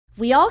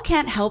We all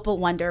can't help but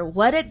wonder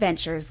what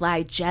adventures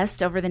lie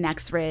just over the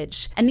next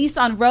ridge. A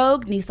Nissan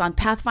Rogue, Nissan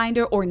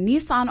Pathfinder, or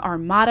Nissan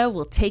Armada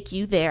will take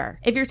you there.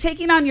 If you're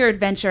taking on your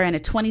adventure in a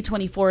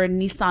 2024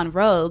 Nissan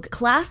Rogue,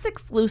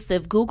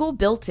 class-exclusive Google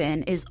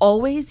Built-In is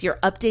always your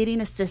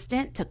updating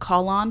assistant to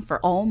call on for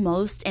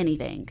almost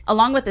anything.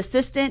 Along with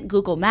Assistant,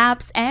 Google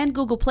Maps, and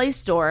Google Play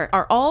Store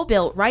are all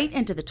built right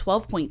into the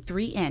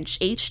 12.3-inch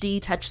HD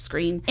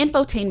touchscreen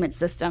infotainment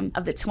system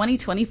of the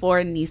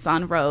 2024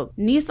 Nissan Rogue.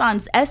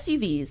 Nissan's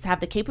SUVs have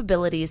the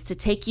capabilities to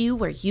take you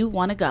where you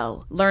want to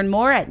go. Learn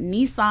more at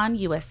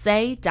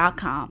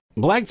nissanusa.com.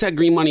 Black Tech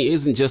Green Money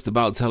isn't just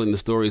about telling the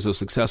stories of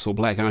successful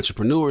Black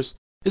entrepreneurs.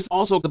 It's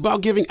also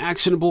about giving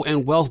actionable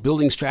and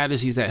wealth-building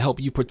strategies that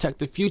help you protect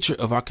the future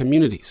of our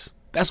communities.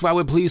 That's why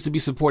we're pleased to be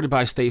supported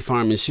by State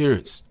Farm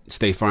Insurance.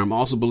 State Farm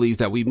also believes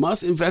that we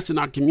must invest in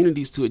our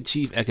communities to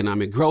achieve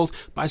economic growth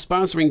by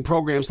sponsoring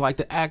programs like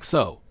the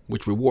ACT-SO,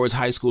 which rewards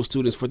high school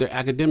students for their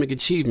academic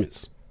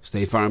achievements.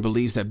 State Farm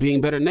believes that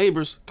being better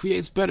neighbors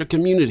creates better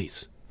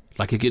communities.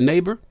 Like a good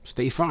neighbor,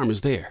 State Farm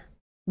is there.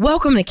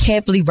 Welcome to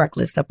Carefully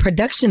Reckless, a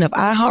production of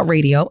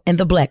iHeartRadio and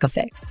The Black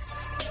Effect.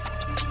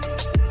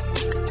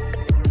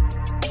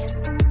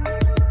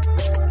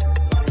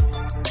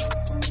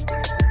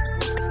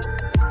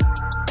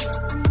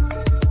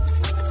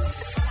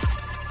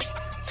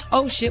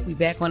 Oh shit, we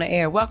back on the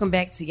air. Welcome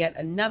back to yet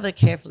another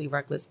Carefully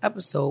Reckless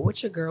episode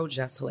with your girl,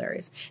 Just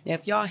Hilarious. Now,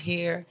 if y'all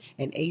hear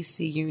an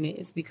AC unit,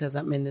 it's because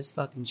I'm in this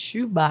fucking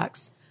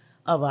shoebox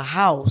of a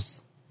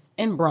house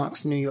in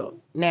Bronx, New York.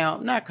 Now,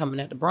 I'm not coming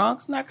at the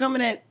Bronx, not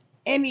coming at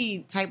any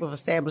type of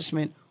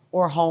establishment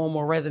or home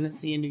or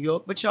residency in New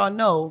York, but y'all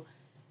know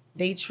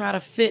they try to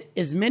fit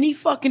as many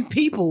fucking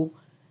people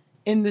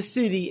in the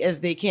city as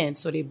they can.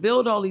 So they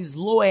build all these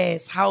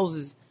low-ass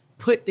houses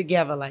put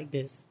together like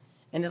this.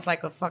 And it's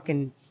like a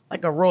fucking...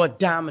 like a row of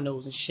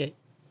dominoes and shit.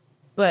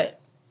 But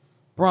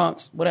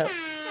Bronx, whatever.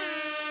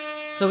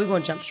 So we're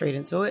going to jump straight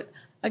into it.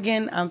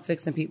 Again, I'm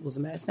fixing people's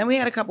mess. Now, we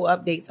had a couple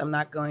updates. I'm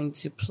not going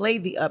to play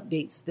the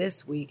updates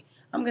this week.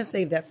 I'm going to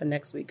save that for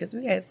next week because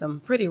we had some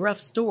pretty rough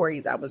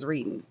stories I was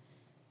reading.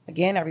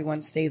 Again,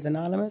 everyone stays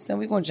anonymous, and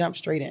we're going to jump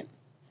straight in.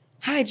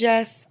 Hi,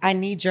 Jess. I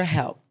need your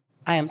help.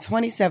 I am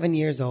 27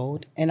 years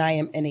old, and I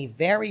am in a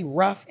very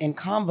rough and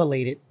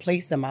convoluted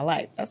place in my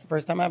life. That's the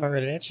first time I've ever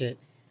heard of that shit.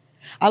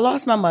 I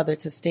lost my mother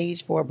to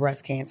stage 4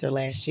 breast cancer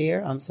last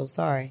year. I'm so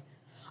sorry.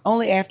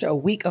 Only after a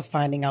week of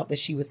finding out that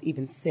she was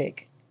even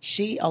sick.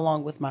 She,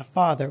 along with my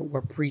father,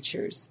 were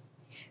preachers.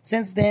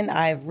 Since then,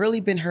 I've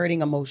really been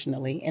hurting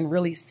emotionally and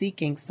really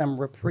seeking some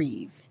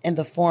reprieve in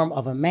the form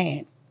of a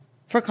man.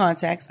 For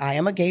context, I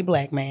am a gay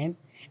Black man,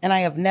 and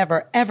I have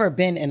never, ever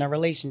been in a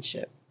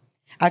relationship.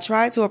 I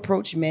try to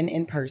approach men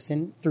in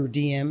person through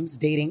DMs,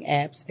 dating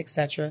apps,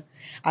 etc.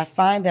 I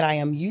find that I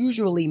am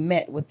usually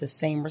met with the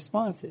same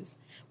responses,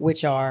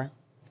 which are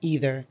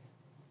either,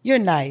 you're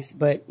nice,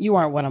 but you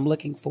aren't what I'm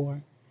looking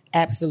for.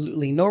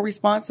 Absolutely no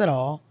response at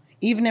all,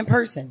 even in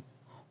person.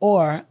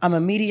 Or I'm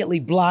immediately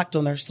blocked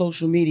on their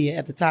social media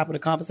at the top of the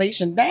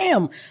conversation.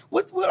 Damn,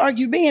 what are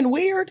you being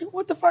weird?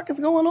 What the fuck is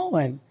going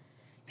on?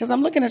 Because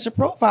I'm looking at your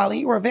profile and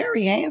you are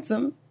very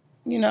handsome.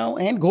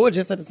 And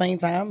gorgeous at the same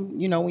time,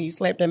 when you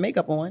slap that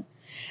makeup on.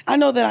 I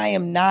know that I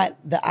am not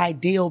the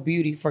ideal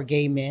beauty for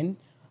gay men,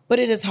 but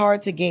it is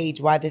hard to gauge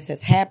why this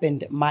has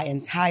happened my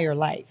entire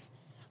life.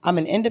 I'm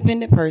an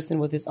independent person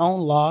with his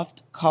own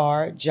loft,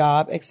 car,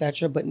 job,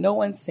 etc., but no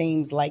one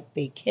seems like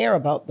they care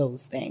about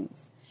those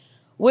things.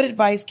 What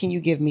advice can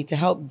you give me to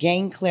help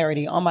gain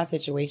clarity on my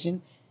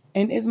situation?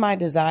 And is my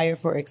desire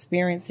for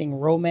experiencing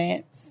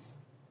romance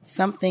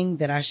something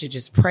that I should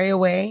just pray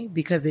away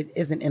because it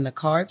isn't in the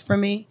cards for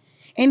me?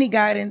 Any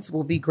guidance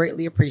will be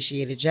greatly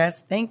appreciated.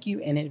 Jess, thank you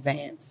in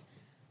advance.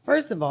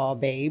 First of all,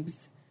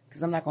 babes,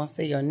 because I'm not going to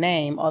say your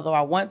name, although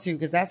I want to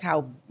because that's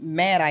how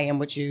mad I am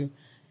with you.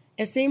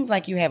 It seems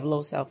like you have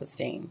low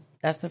self-esteem.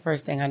 That's the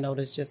first thing I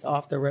noticed just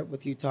off the rip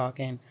with you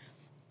talking.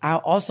 I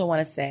also want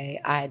to say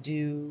I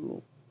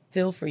do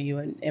feel for you,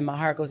 and my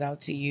heart goes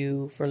out to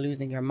you for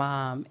losing your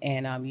mom.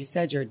 And you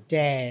said your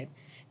dad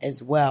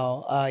as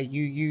well.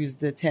 You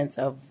used the tense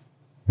of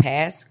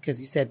past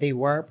because you said they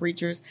were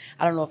preachers.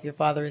 I don't know if your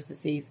father is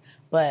deceased,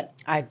 but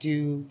I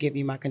do give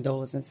you my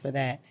condolences for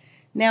that.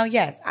 Now,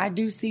 yes, I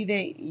do see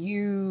that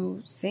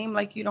you seem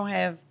like you don't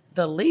have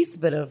the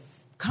least bit of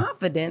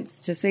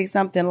confidence to say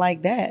something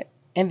like that.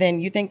 And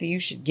then you think that you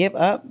should give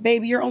up.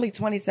 Baby, you're only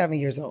 27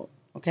 years old,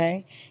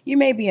 okay? You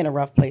may be in a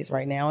rough place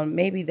right now, and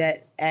maybe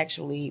that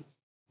actually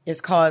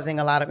is causing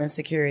a lot of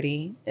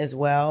insecurity as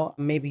well.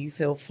 Maybe you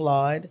feel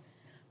flawed.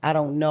 I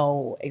don't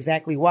know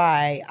exactly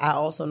why. I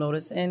also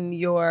noticed in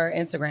your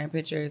Instagram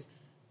pictures,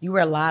 you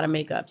wear a lot of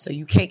makeup, so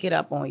you cake it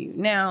up on you.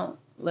 Now,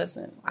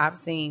 listen, I've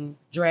seen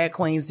drag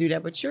queens do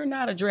that, but you're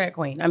not a drag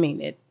queen. I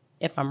mean,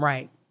 if I'm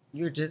right,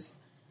 you're just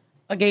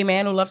a gay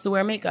man who loves to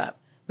wear makeup,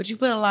 but you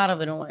put a lot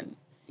of it on.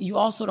 You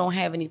also don't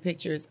have any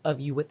pictures of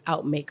you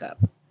without makeup.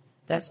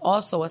 That's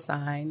also a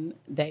sign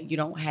that you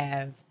don't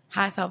have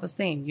high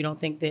self-esteem. You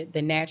don't think that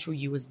the natural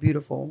you is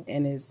beautiful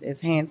and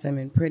is handsome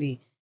and pretty.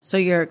 So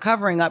you're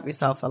covering up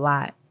yourself a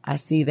lot. I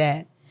see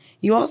that.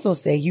 You also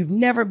say you've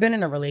never been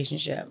in a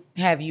relationship.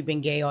 Have you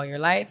been gay all your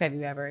life? Have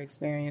you ever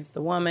experienced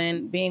a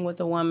woman, being with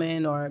a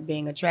woman or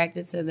being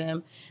attracted to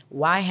them?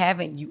 Why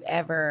haven't you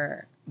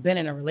ever been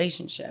in a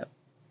relationship?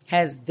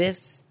 Has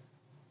this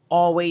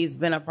always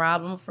been a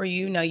problem for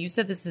you? No, you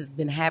said this has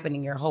been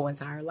happening your whole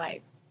entire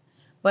life.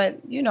 But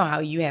you know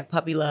how you have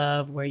puppy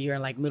love where you're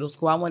in like middle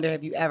school. I wonder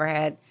if you ever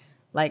had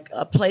like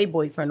a play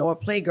boyfriend or a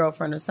play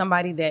girlfriend or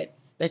somebody that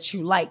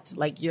you liked,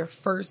 like your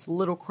first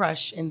little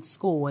crush in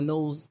school in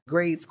those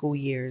grade school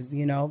years,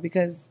 you know,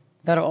 because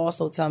that'll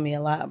also tell me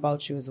a lot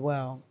about you as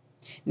well.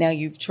 Now,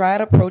 you've tried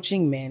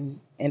approaching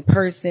men in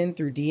person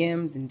through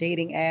DMs and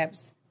dating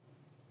apps,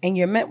 and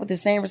you're met with the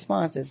same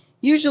responses.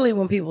 Usually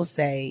when people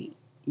say,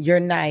 you're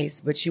nice,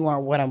 but you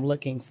aren't what I'm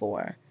looking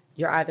for,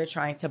 you're either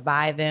trying to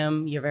buy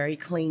them, you're very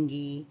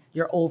clingy,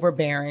 you're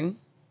overbearing.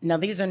 Now,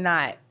 these are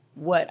not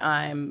what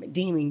I'm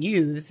deeming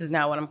you. This is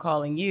not what I'm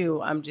calling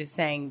you. I'm just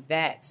saying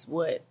that's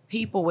what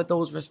people with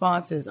those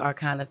responses are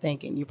kind of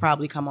thinking. You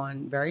probably come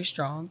on very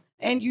strong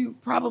and you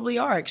probably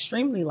are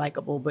extremely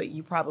likable, but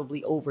you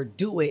probably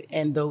overdo it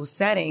in those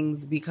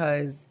settings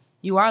because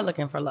you are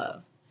looking for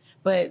love.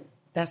 But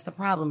that's the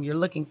problem. You're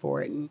looking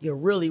for it and you're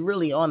really,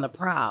 really on the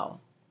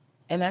prowl.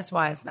 And that's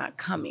why it's not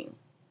coming.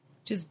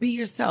 Just be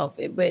yourself.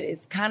 But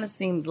it kind of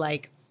seems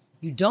like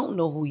you don't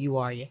know who you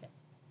are yet.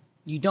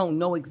 You don't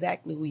know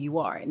exactly who you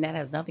are, and that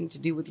has nothing to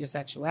do with your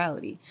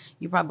sexuality.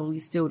 You probably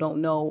still don't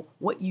know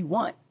what you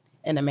want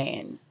in a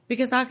man,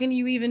 because how can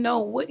you even know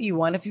what you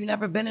want if you've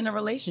never been in a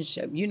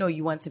relationship? You know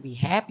you want to be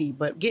happy,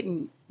 but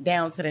getting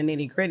down to the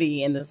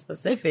nitty-gritty and the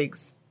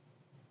specifics,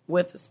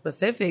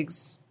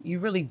 you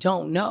really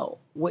don't know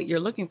what you're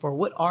looking for.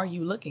 What are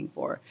you looking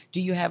for? Do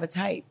you have a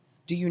type?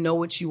 Do you know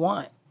what you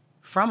want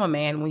from a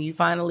man when you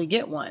finally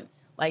get one?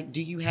 Like,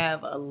 do you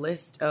have a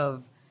list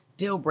of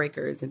deal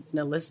breakers and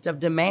a list of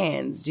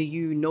demands? Do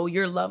you know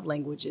your love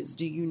languages?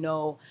 Do you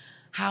know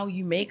how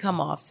you may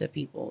come off to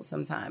people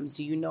sometimes?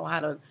 Do you know how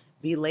to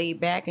be laid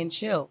back and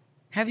chill?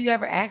 Have you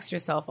ever asked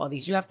yourself all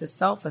these? You have to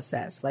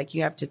self-assess, like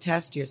you have to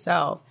test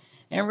yourself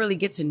and really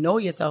get to know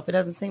yourself. It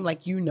doesn't seem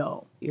like you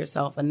know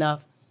yourself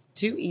enough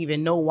to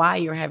even know why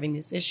you're having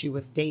this issue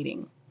with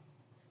dating.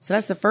 So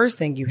that's the first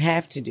thing you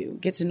have to do.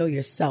 Get to know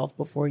yourself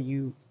before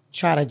you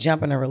try to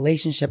jump in a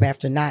relationship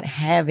after not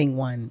having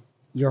one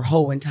your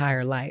whole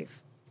entire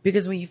life.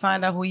 Because when you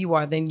find out who you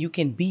are, then you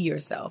can be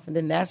yourself. And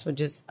then that's what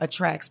just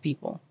attracts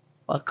people.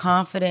 A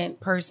confident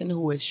person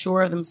who is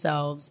sure of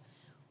themselves,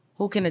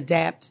 who can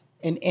adapt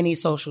in any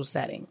social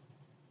setting.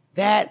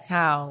 That's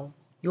how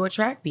you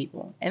attract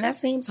people. And that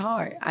seems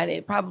hard.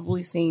 It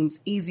probably seems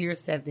easier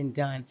said than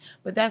done,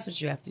 but that's what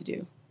you have to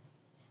do.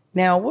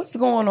 Now, what's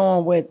going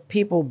on with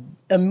people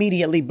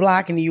immediately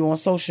blocking you on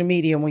social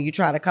media when you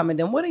try to come in?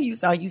 Then what are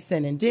you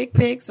sending dick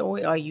pics,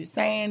 or are you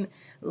saying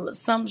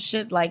some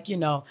shit like,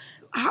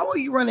 how are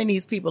you running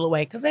these people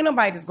away? Because ain't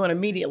nobody just going to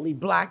immediately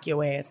block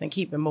your ass and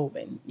keep it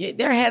moving.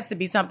 There has to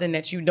be something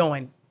that you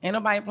doing. Ain't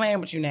nobody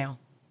playing with you now.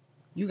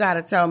 You got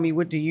to tell me,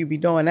 what do you be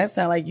doing? That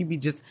sound like you be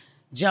just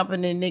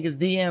jumping in niggas'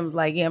 DMs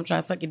like, yeah, I'm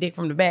trying to suck your dick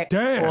from the back.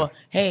 Damn. Or,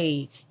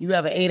 hey, you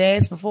ever ate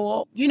ass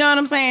before? You know what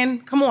I'm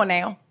saying? Come on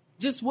now.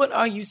 Just what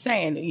are you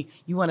saying?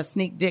 You want to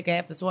sneak dick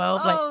after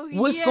 12? Like,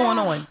 what's going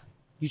on?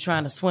 You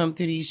trying to swim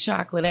through these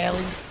chocolate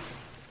alleys?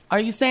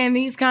 Are you saying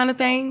these kind of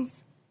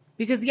things?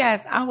 Because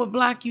yes, I would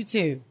block you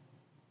too.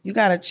 You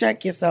got to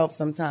check yourself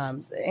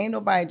sometimes. Ain't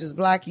nobody just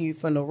blocking you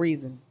for no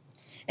reason.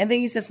 And then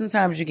you said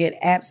sometimes you get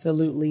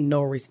absolutely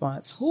no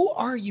response. Who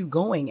are you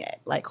going at?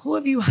 Like, who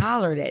have you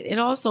hollered at? It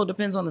also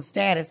depends on the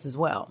status as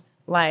well.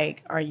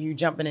 Like, are you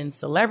jumping in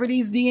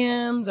celebrities'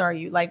 DMs? Are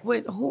you like,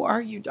 who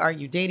are you? Are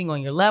you dating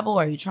on your level?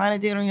 Are you trying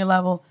to date on your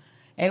level?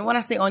 And when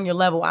I say on your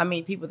level, I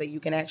mean people that you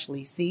can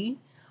actually see,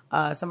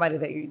 somebody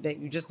that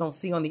you just don't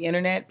see on the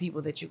internet,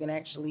 people that you can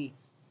actually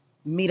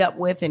meet up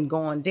with and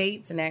go on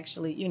dates, and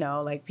actually,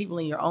 like people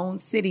in your own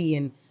city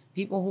and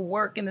people who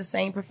work in the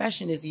same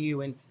profession as you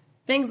and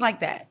things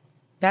like that.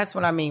 That's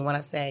what I mean when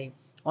I say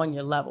on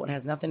your level. It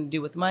has nothing to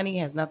do with money,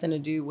 has nothing to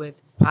do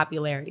with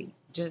popularity.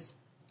 Just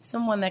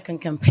someone that can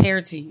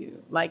compare to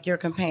you, like your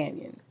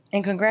companion.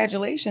 And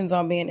congratulations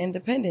on being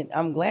independent.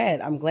 I'm glad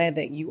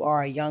that you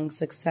are a young,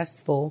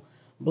 successful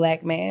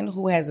Black man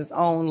who has his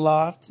own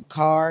loft,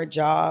 car,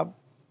 job,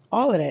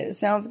 all of that. It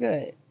sounds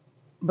good.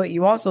 But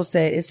you also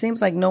said it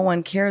seems like no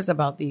one cares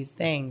about these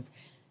things.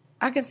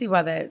 I can see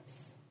why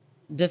that's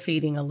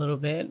defeating a little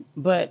bit,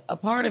 but a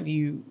part of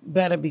you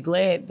better be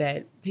glad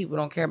that people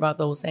don't care about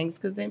those things,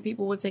 because then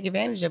people will take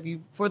advantage of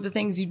you for the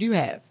things you do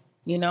have.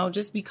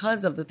 Just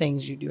because of the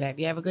things you do have.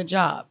 You have a good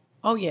job.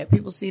 Oh, yeah,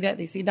 people see that.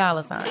 They see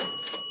dollar signs.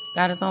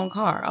 Got his own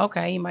car.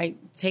 Okay, he might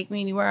take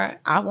me anywhere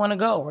I want to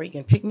go, or he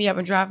can pick me up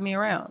and drive me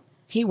around.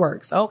 He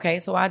works. Okay,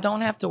 so I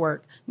don't have to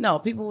work. No,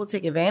 people will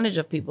take advantage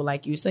of people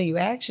like you. So you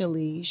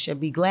actually should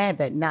be glad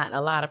that not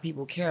a lot of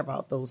people care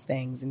about those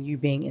things and you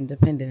being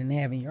independent and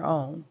having your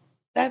own.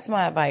 That's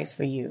my advice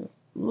for you.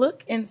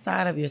 Look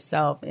inside of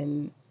yourself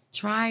and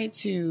try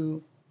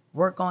to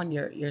work on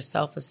your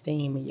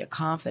self-esteem and your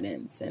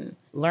confidence and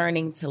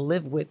learning to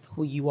live with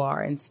who you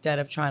are instead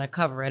of trying to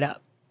cover it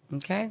up,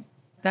 okay?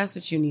 That's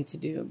what you need to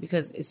do,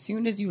 because as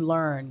soon as you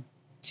learn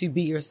to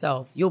be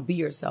yourself, you'll be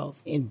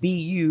yourself and be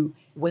you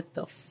with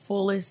the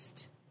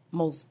fullest,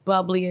 most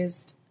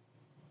bubbliest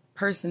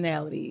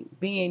personality,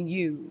 being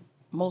you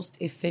most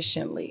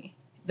efficiently.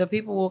 The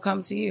people will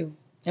come to you.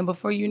 And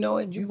before you know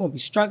it, you're going to be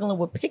struggling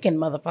with picking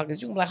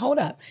motherfuckers. You're going to be like, hold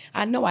up.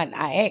 I know I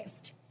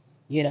asked,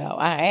 I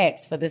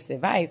asked for this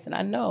advice. And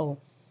I know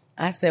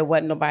I said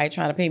wasn't nobody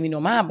trying to pay me no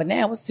mind, but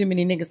now it's too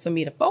many niggas for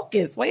me to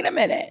focus. Wait a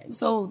minute.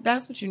 So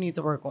that's what you need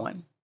to work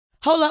on.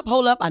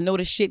 Hold up. I know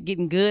this shit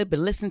getting good, but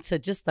listen to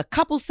just a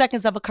couple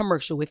seconds of a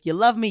commercial. If you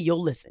love me, you'll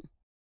listen.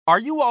 Are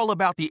you all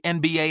about the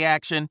NBA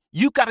action?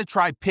 You got to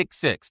try Pick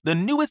Six, the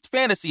newest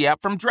fantasy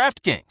app from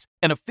DraftKings,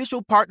 an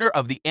official partner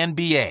of the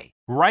NBA.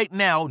 Right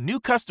now, new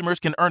customers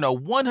can earn a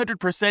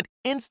 100%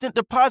 instant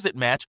deposit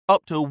match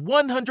up to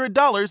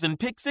 $100 in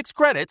Pick Six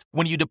credits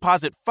when you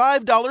deposit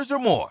 $5 or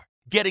more.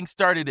 Getting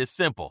started is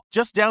simple.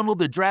 Just download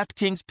the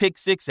DraftKings Pick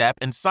Six app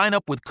and sign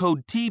up with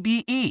code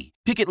TBE.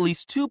 Pick at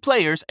least 2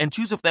 players and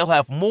choose if they'll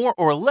have more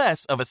or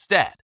less of a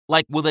stat.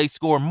 Like, will they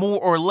score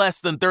more or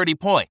less than 30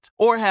 points?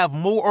 Or have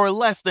more or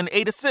less than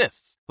 8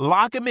 assists?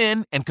 Lock them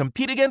in and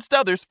compete against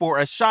others for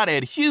a shot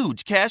at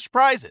huge cash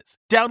prizes.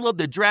 Download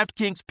the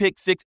DraftKings Pick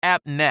Six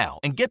app now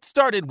and get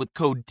started with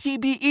code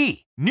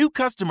TBE. New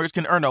customers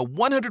can earn a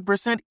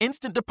 100%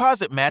 instant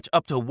deposit match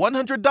up to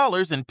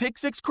 $100 in Pick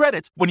Six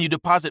credits when you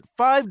deposit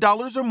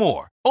 $5 or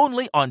more.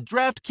 Only on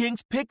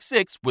DraftKings Pick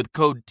Six with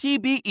code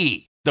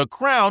TBE. The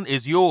crown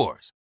is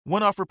yours.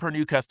 One offer per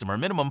new customer.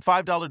 Minimum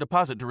 $5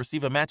 deposit to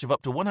receive a match of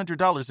up to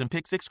 $100 in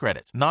Pick Six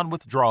credits.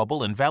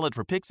 Non-withdrawable and valid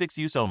for Pick Six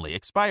use only.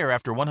 Expire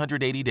after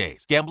 180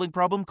 days. Gambling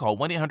problem? Call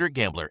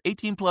 1-800-GAMBLER.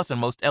 18 plus in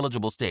most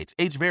eligible states.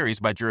 Age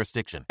varies by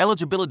jurisdiction.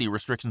 Eligibility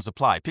restrictions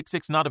apply. Pick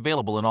Six not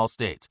available in all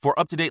states. For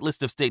up-to-date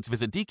list of states,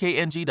 visit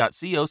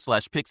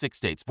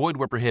dkng.co/pick6states. Void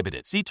where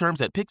prohibited. See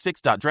terms at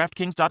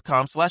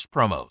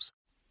pick6.draftkings.com/promos.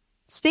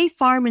 State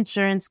Farm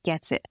Insurance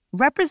gets it.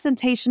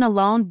 Representation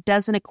alone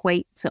doesn't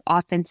equate to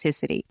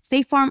authenticity.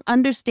 State Farm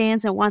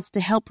understands and wants to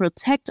help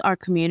protect our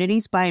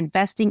communities by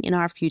investing in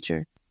our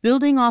future,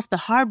 building off the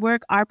hard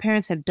work our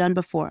parents have done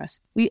before us.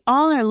 We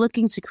all are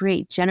looking to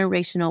create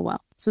generational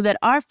wealth so that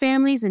our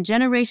families and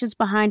generations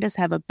behind us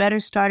have a better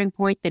starting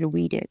point than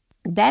we did.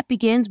 That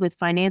begins with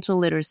financial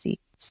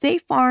literacy.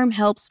 State Farm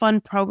helps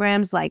fund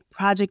programs like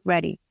Project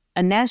Ready,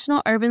 a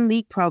National Urban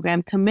League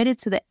program committed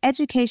to the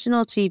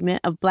educational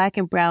achievement of Black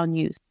and Brown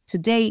youth. To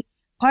date,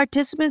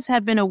 participants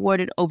have been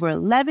awarded over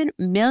 $11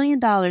 million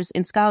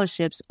in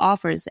scholarships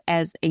offers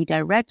as a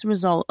direct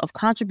result of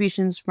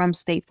contributions from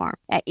State Farm.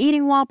 At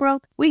Eating While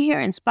Broke, we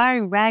hear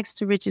inspiring rags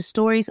to riches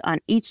stories on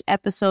each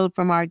episode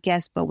from our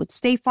guests, but with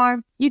State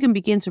Farm, you can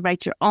begin to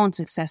write your own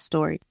success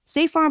story.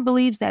 State Farm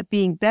believes that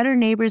being better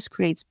neighbors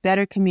creates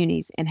better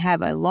communities and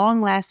have a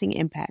long-lasting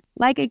impact.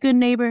 Like a good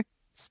neighbor,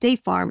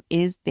 State Farm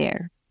is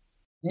there.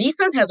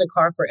 Nissan has a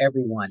car for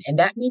everyone, and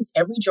that means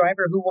every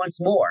driver who wants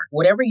more.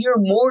 Whatever your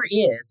more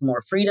is, more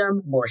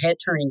freedom, more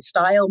head-turning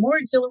style, more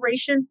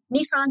exhilaration,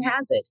 Nissan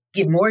has it.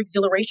 Get more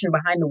exhilaration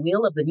behind the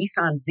wheel of the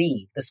Nissan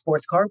Z, the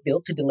sports car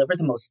built to deliver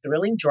the most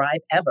thrilling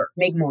drive ever.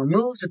 Make more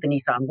moves with the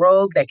Nissan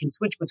Rogue that can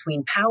switch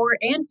between power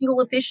and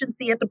fuel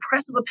efficiency at the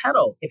press of a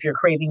pedal. If you're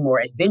craving more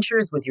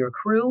adventures with your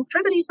crew,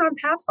 try the Nissan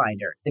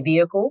Pathfinder, the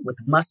vehicle with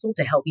muscle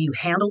to help you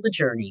handle the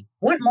journey.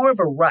 Want more of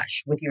a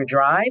rush with your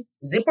drive?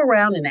 Zip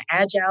around in the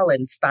agile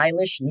and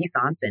stylish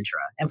Nissan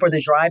Sentra. And for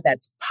the drive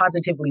that's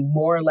positively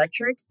more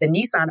electric, the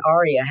Nissan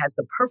Ariya has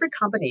the perfect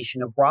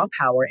combination of raw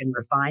power and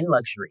refined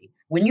luxury.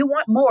 When you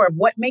want more of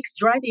what makes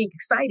driving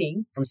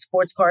exciting, from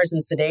sports cars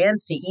and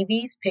sedans to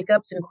EVs,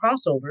 pickups, and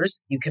crossovers,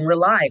 you can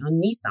rely on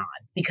Nissan,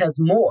 because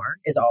more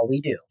is all we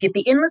do. Get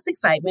the endless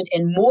excitement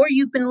and more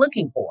you've been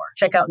looking for.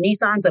 Check out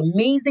Nissan's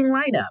amazing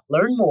lineup.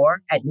 Learn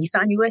more at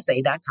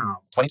nissanusa.com.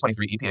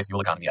 2023 EPA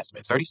fuel economy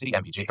estimates: 30 city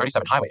MPG,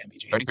 37 highway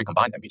MPG, 33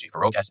 combined MPG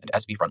for Rogue S and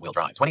SV front-wheel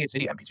drive, 28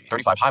 city MPG,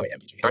 35 highway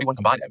MPG, 31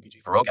 combined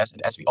MPG for Rogue S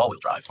and SV all-wheel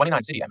drive,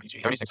 29 city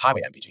MPG, 36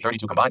 highway MPG,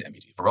 32 combined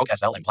MPG for Rogue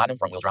SL and Platinum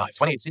front-wheel drive,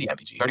 28 city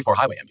MPG, 34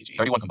 highway MPG,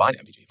 31 combined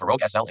MPG for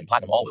Rogue SL and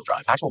Platinum all-wheel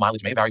drive. Actual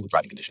mileage may vary with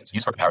driving conditions.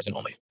 Used for comparison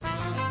only.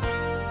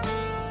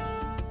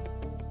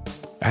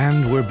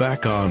 And we're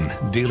back on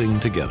Dealing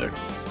Together,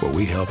 where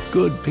we help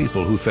good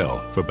people who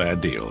fell for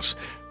bad deals.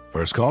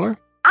 First caller?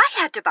 I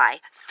had to buy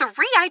 3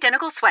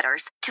 identical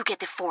sweaters to get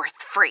the 4th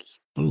free.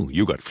 Ooh,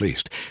 you got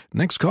fleeced.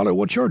 Next caller,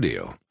 what's your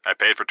deal? I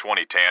paid for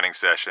 20 tanning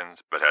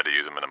sessions, but had to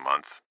use them in a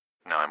month.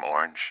 Now I'm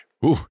orange.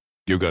 Ooh,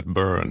 you got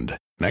burned.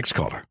 Next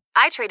caller.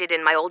 I traded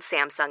in my old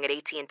Samsung at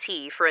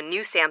AT&T for a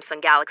new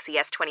Samsung Galaxy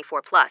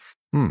S24 Plus.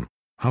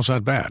 How's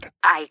that bad?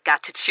 I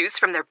got to choose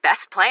from their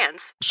best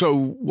plans. So,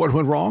 what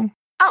went wrong?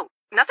 Oh,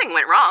 nothing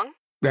went wrong.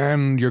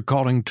 And you're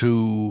calling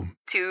to...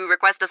 To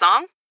request a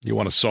song? You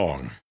want a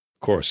song.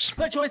 Of course.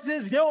 The choice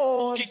is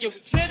yours.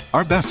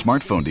 Our best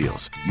smartphone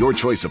deals. Your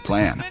choice of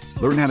plan.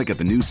 Learn how to get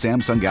the new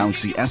Samsung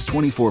Galaxy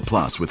S24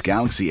 Plus with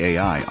Galaxy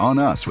AI on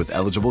us with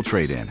eligible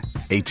trade-in.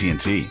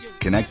 AT&T.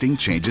 Connecting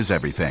changes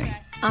everything.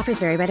 Offers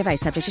vary by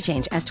device, subject to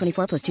change.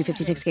 S24 plus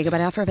 256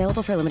 gigabyte offer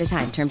available for a limited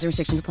time. Terms and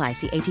restrictions apply.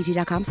 See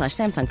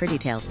att.com/Samsung for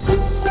details.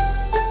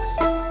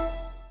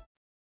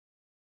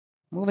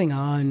 Moving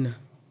on.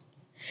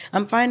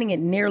 I'm finding it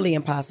nearly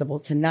impossible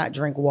to not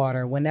drink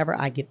water whenever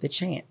I get the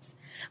chance.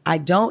 I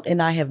don't,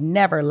 and I have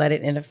never let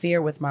it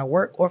interfere with my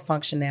work or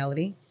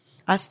functionality.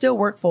 I still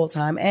work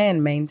full-time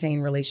and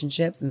maintain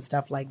relationships and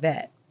stuff like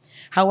that.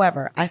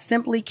 However, I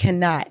simply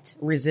cannot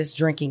resist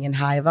drinking in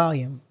high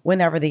volume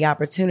whenever the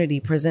opportunity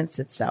presents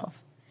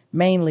itself,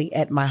 mainly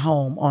at my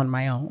home on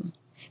my own.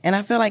 And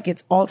I feel like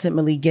it's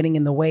ultimately getting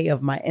in the way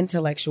of my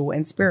intellectual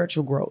and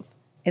spiritual growth.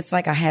 It's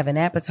like I have an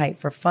appetite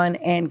for fun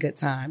and good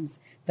times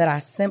that I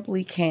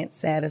simply can't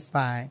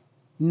satisfy,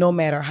 no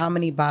matter how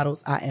many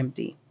bottles I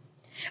empty.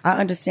 I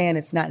understand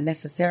it's not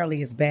necessarily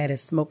as bad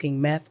as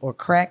smoking meth or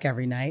crack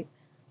every night,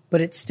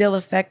 but it's still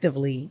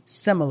effectively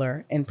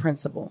similar in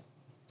principle.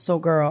 So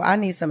girl, I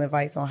need some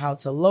advice on how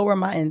to lower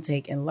my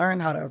intake and learn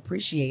how to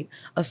appreciate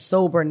a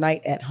sober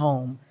night at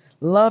home.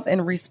 Love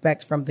and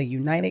respect from the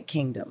United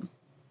Kingdom.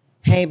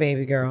 Hey,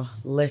 baby girl,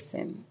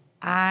 listen.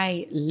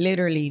 I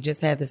literally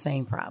just had the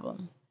same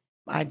problem.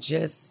 I'm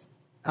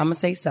going to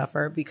say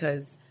suffer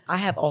because I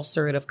have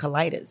ulcerative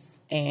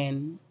colitis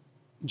and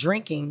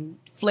drinking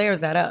flares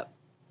that up.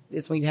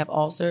 It's when you have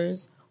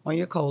ulcers on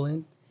your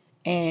colon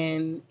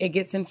and it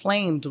gets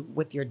inflamed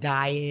with your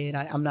diet.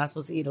 I'm not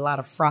supposed to eat a lot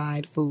of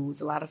fried foods,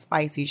 a lot of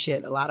spicy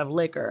shit, a lot of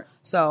liquor.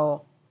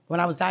 So when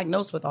I was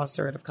diagnosed with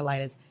ulcerative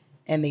colitis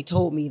and they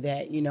told me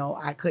that,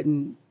 I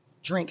couldn't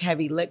drink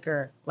heavy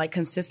liquor like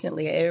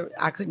consistently,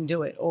 I couldn't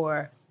do it,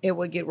 or it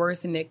would get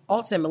worse and it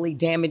ultimately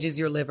damages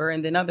your liver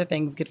and then other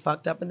things get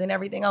fucked up and then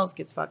everything else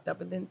gets fucked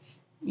up. And then,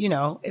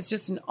 it's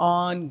just an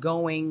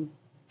ongoing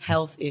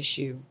health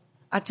issue.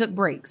 I took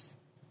breaks.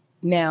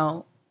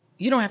 Now,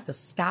 you don't have to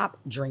stop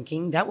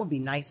drinking. That would be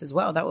nice as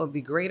well. That would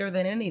be greater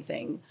than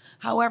anything.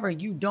 However,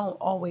 you don't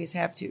always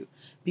have to.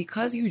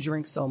 Because you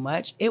drink so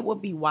much, it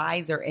would be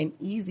wiser and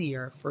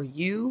easier for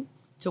you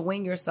to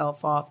wean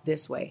yourself off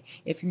this way.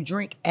 If you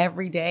drink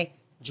every day,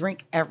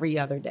 drink every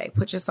other day.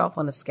 Put yourself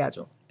on a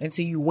schedule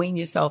until you wean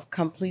yourself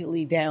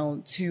completely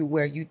down to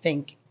where you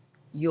think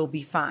you'll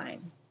be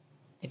fine.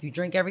 If you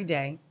drink every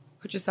day,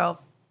 put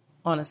yourself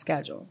on a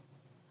schedule.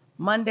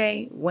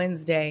 Monday,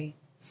 Wednesday,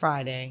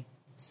 Friday,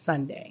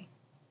 Sunday,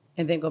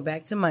 and then go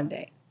back to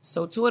Monday.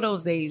 So 2 of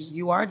those days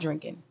you are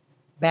drinking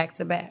back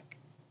to back.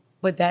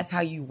 But that's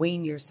how you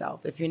wean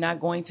yourself. If you're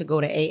not going to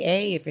go to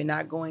AA, if you're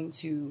not going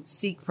to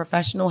seek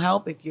professional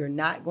help, if you're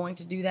not going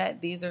to do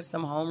that, these are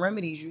some home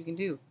remedies you can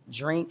do.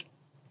 Drink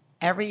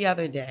every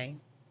other day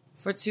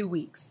for 2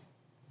 weeks.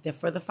 Then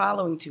for the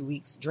following 2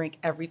 weeks, drink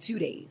every 2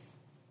 days.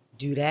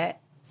 Do that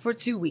for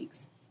 2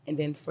 weeks. And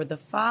then for the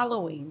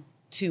following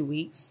 2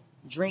 weeks,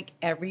 drink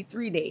every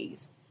 3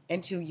 days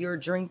until your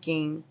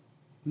drinking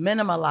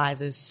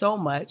minimalizes so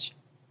much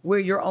where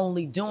you're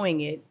only doing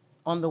it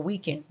on the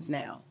weekends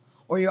now,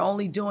 or you're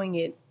only doing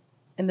it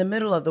in the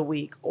middle of the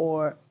week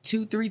or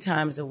 2-3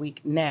 times a week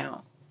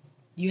now.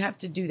 You have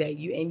to do that.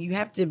 You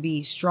have to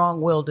be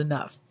strong-willed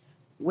enough,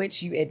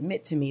 which you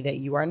admit to me that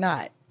you are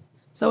not.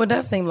 So it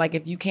does seem like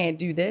if you can't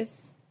do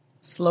this,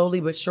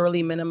 slowly but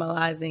surely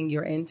minimalizing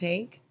your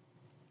intake,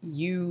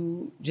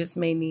 you just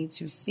may need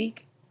to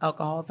seek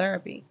alcohol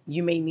therapy.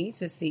 You may need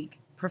to seek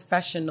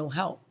professional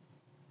help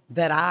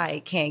that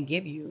I can't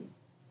give you.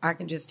 I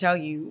can just tell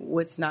you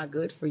what's not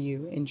good for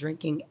you, and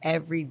drinking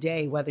every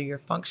day, whether you're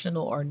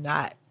functional or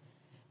not,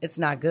 it's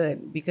not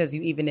good because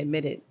you even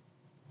admit it.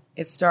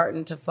 It's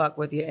starting to fuck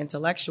with your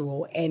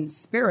intellectual and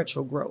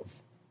spiritual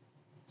growth.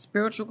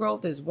 Spiritual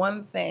growth is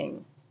one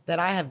thing that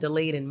I have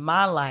delayed in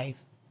my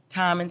life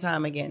time and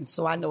time again.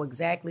 So I know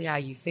exactly how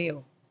you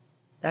feel.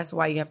 That's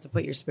why you have to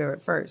put your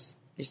spirit first.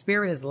 Your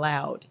spirit is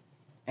loud.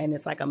 And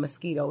it's like a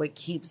mosquito. It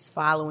keeps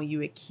following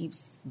you. It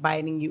keeps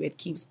biting you. It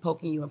keeps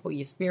poking you. And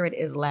your spirit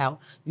is loud.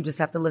 You just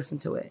have to listen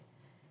to it.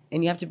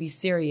 And you have to be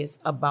serious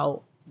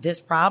about this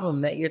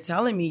problem that you're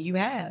telling me you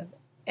have.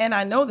 And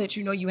I know that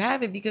you know you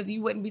have it because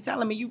you wouldn't be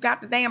telling me you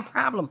got the damn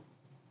problem.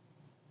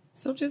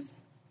 So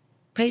just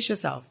pace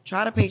yourself.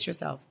 Try to pace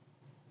yourself.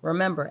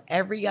 Remember,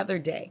 every other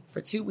day for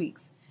 2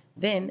 weeks.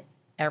 Then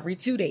every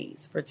 2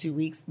 days for 2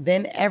 weeks.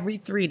 Then every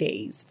 3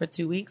 days for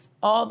 2 weeks.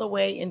 All the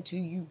way until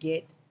you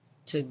get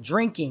to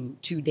drinking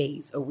 2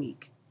 days a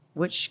week,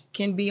 which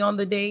can be on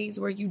the days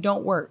where you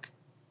don't work.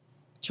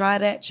 Try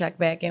that. Check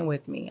back in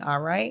with me.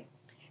 All right.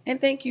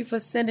 And thank you for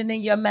sending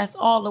in your mess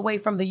all the way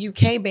from the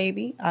UK,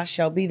 baby. I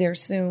shall be there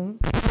soon.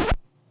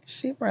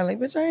 She probably,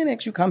 bitch, I ain't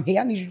asked you come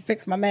here. I need you to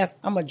fix my mess.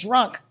 I'm a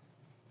drunk.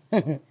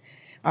 All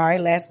right.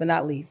 Last but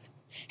not least.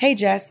 Hey,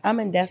 Jess, I'm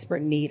in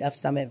desperate need of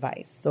some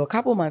advice. So a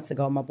couple months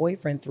ago, my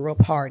boyfriend threw a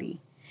party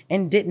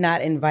and did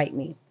not invite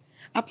me.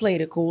 I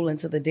played it cool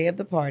until the day of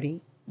the party,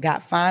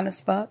 got fine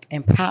as fuck,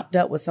 and popped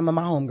up with some of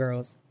my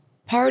homegirls.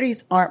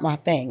 Parties aren't my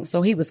thing,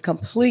 so he was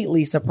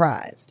completely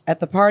surprised.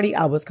 At the party,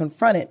 I was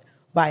confronted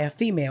by a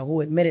female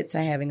who admitted to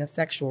having a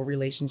sexual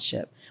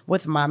relationship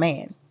with my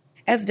man.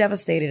 As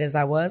devastated as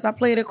I was, I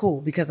played it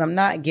cool because I'm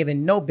not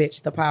giving no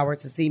bitch the power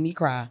to see me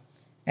cry,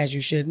 as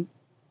you shouldn't.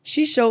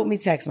 She showed me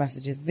text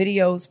messages,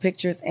 videos,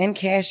 pictures, and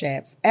cash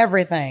apps,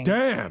 everything.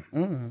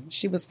 Damn.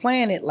 She was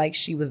playing it like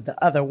she was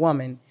the other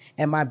woman,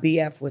 and my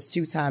BF was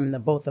two-timing the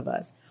both of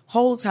us.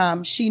 Whole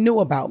time, she knew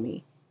about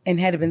me and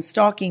had been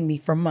stalking me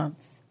for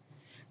months.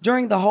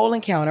 During the whole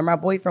encounter, my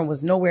boyfriend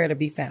was nowhere to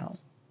be found.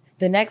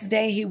 The next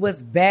day, he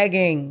was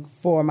begging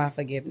for my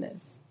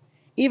forgiveness.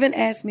 Even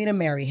asked me to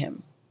marry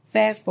him.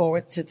 Fast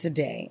forward to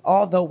today.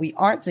 Although we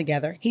aren't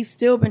together, he's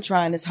still been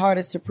trying his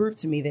hardest to prove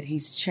to me that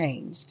he's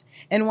changed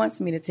and wants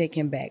me to take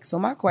him back. So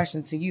my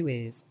question to you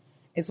is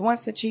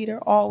once a cheater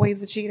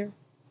always a cheater?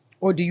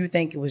 Or do you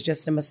think it was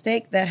just a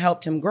mistake that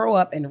helped him grow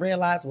up and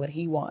realize what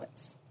he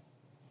wants?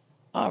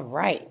 All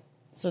right.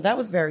 So that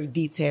was very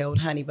detailed,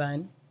 honey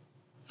bun.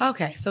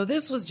 Okay, so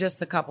this was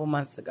just a couple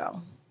months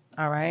ago.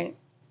 All right.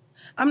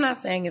 I'm not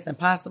saying it's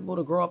impossible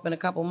to grow up in a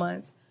couple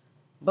months,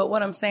 but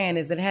what I'm saying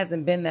is it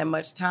hasn't been that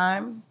much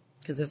time,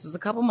 because this was a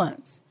couple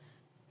months.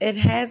 It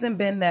hasn't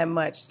been that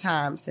much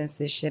time since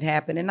this shit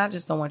happened, and I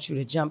just don't want you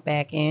to jump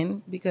back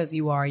in because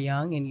you are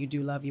young and you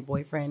do love your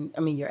boyfriend.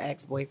 I mean, your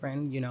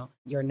ex-boyfriend,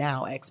 your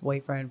now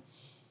ex-boyfriend.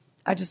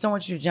 I just don't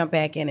want you to jump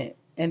back in it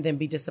and then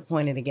be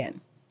disappointed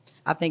again.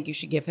 I think you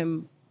should give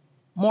him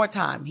more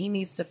time. He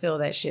needs to feel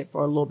that shit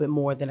for a little bit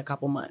more than a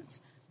couple months.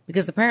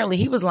 Because apparently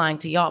he was lying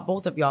to y'all,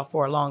 both of y'all,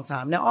 for a long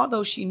time. Now,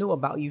 although she knew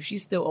about you, she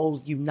still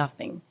owes you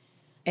nothing.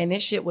 And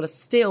this shit would have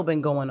still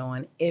been going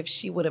on if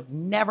she would have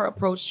never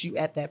approached you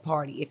at that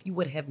party, if you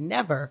would have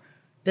never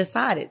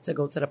decided to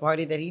go to the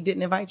party that he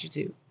didn't invite you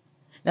to.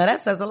 Now, that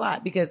says a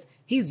lot because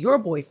he's your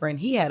boyfriend.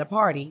 He had a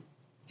party.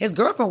 His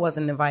girlfriend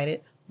wasn't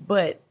invited,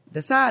 but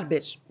the side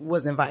bitch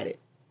was invited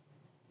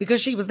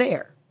because she was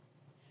there.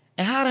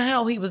 And how the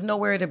hell he was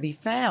nowhere to be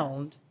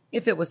found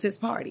if it was his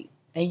party?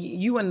 And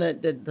you and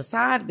the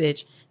side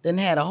bitch then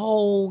had a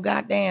whole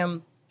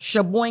goddamn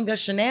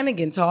shaboinga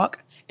shenanigan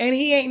talk, and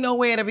he ain't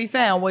nowhere to be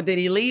found. Well, did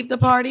he leave the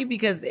party?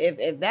 Because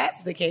if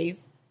that's the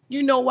case,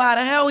 you know why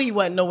the hell he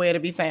wasn't nowhere to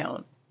be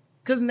found.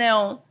 Because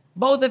now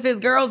both of his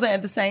girls are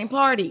at the same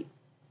party.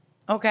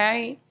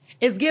 Okay?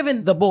 It's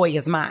given The Boy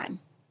Is Mine.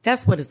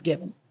 That's what it's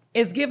given.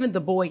 It's given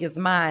The Boy Is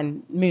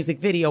Mine music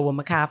video with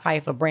Mekhi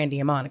Phifer, Brandy,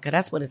 and Monica.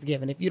 That's what it's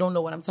given. If you don't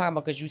know what I'm talking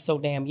about because you're so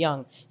damn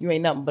young, you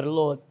ain't nothing but a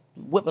little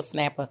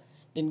whippersnapper,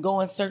 then go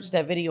and search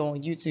that video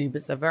on YouTube.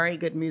 It's a very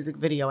good music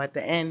video. At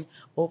the end,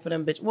 both of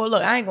them bitch. Well,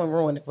 look, I ain't going to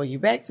ruin it for you.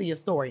 Back to your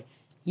story.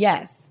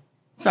 Yes.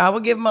 So I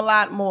would give him a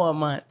lot more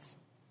months.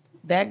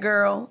 That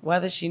girl,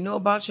 whether she knew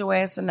about your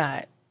ass or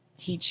not,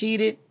 he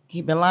cheated.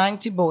 He been lying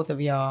to both of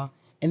y'all.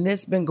 And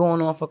this been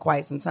going on for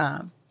quite some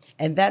time.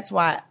 And that's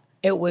why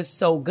it was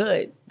so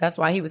good. That's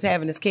why he was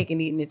having his cake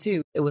and eating it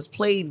too. It was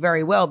played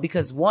very well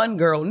because one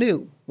girl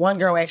knew. One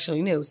girl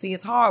actually knew. See,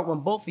 it's hard when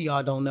both of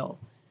y'all don't know.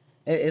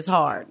 It's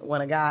hard when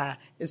a guy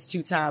is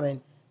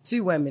two-timing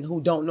two women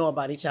who don't know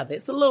about each other.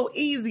 It's a little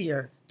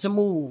easier to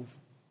move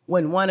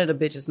when one of the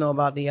bitches know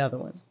about the other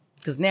one.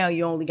 Because now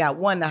you only got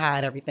one to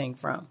hide everything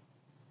from.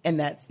 And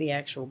that's the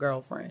actual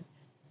girlfriend.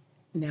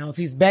 Now, if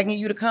he's begging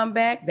you to come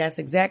back, that's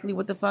exactly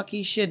what the fuck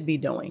he should be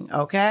doing,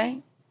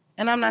 okay?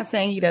 And I'm not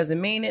saying he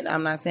doesn't mean it.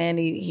 I'm not saying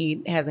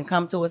he hasn't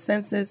come to his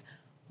senses.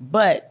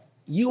 But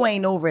you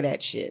ain't over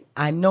that shit.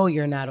 I know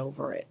you're not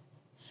over it.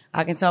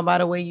 I can tell by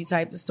the way you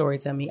typed the story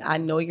to me. I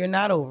know you're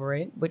not over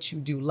it, but you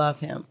do love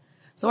him.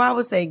 So I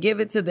would say give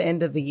it to the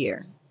end of the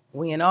year.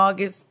 We in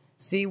August,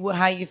 see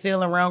how you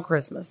feel around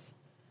Christmas.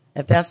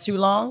 If that's too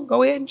long,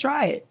 go ahead and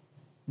try it.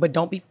 But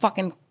don't be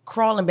fucking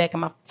crawling back in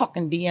my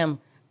fucking DM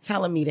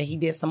telling me that he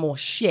did some more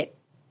shit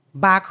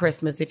by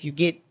Christmas if you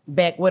get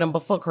back with him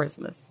before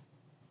Christmas.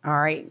 All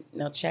right,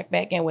 now check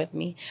back in with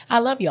me. I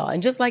love y'all.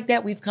 And just like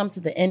that, we've come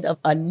to the end of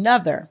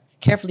another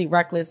Carefully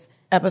Reckless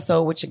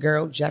episode with your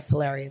girl, Just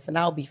Hilarious. And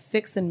I'll be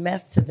fixing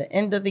mess to the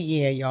end of the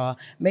year, y'all.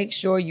 Make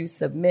sure you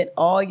submit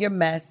all your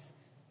mess,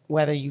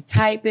 whether you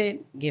type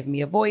it, give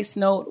me a voice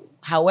note,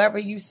 however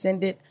you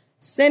send it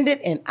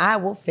and I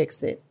will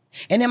fix it.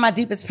 And in my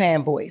deepest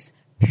fan voice,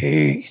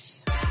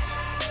 peace.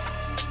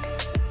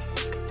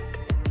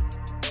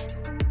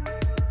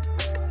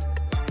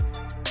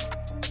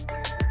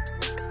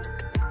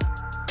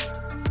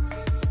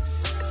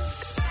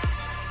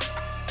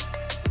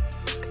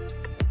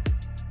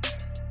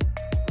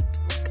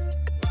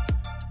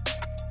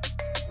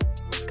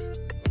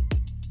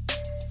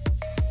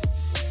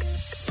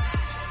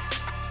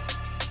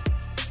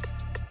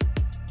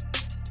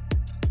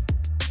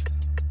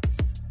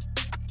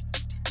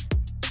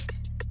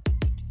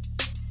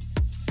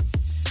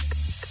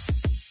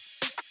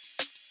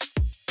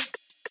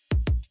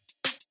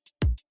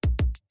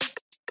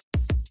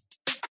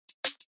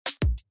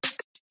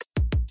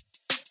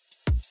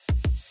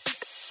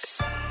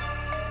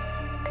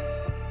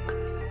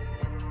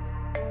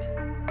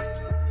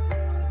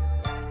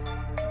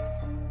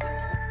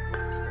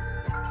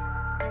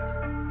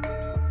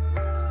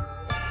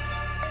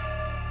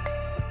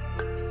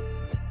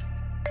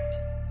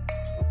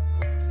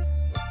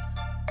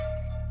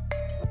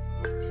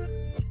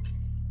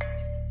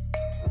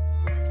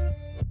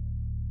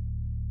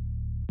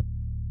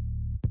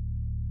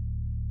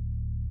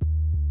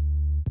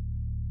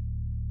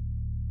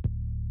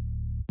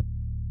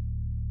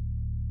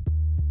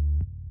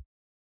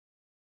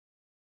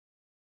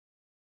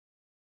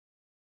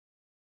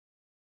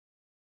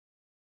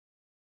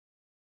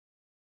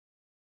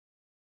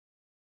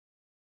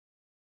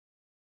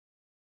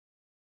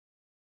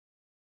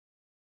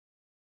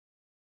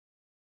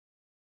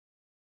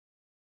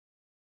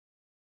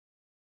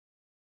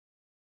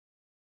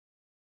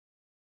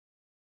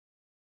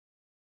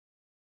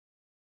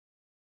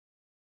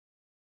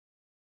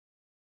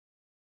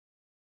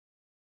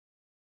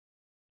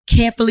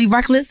 Carefully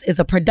Reckless is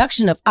a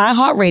production of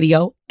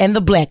iHeartRadio and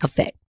The Black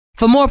Effect.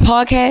 For more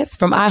podcasts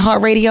from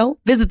iHeartRadio,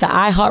 visit the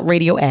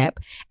iHeartRadio app,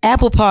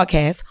 Apple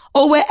Podcasts,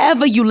 or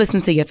wherever you listen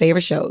to your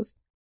favorite shows.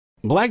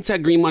 Black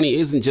Tech Green Money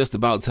isn't just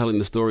about telling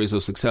the stories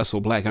of successful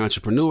Black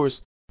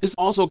entrepreneurs. It's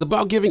also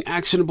about giving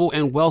actionable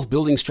and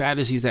wealth-building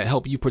strategies that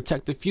help you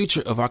protect the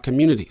future of our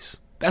communities.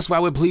 That's why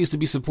we're pleased to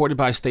be supported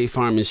by State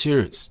Farm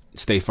Insurance.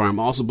 State Farm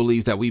also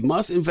believes that we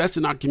must invest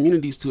in our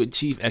communities to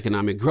achieve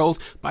economic growth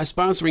by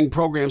sponsoring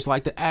programs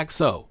like the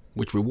ACT-SO,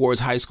 which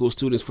rewards high school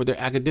students for their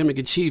academic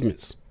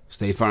achievements.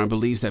 State Farm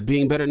believes that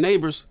being better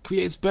neighbors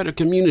creates better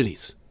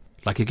communities.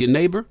 Like a good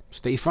neighbor,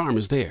 State Farm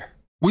is there.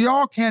 We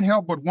all can't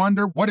help but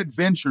wonder what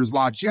adventures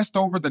lie just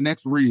over the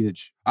next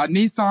ridge. A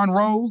Nissan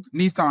Rogue,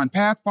 Nissan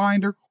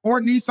Pathfinder,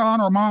 or Nissan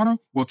Armada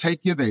will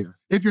take you there.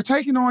 If you're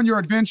taking on your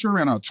adventure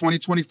in a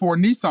 2024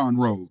 Nissan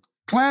Rogue,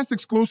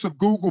 class-exclusive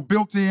Google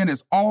built-in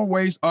is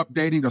always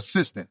updating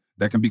assistant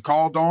that can be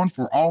called on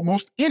for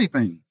almost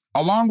anything.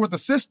 Along with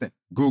Assistant,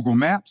 Google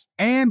Maps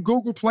and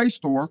Google Play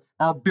Store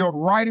are built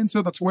right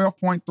into the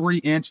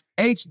 12.3-inch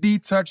HD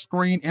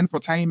touchscreen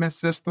infotainment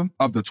system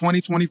of the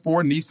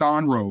 2024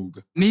 Nissan Rogue.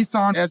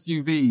 Nissan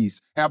SUVs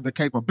have the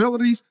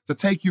capabilities to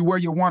take you where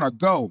you want to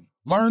go.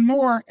 Learn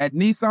more at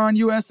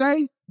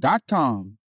nissanusa.com.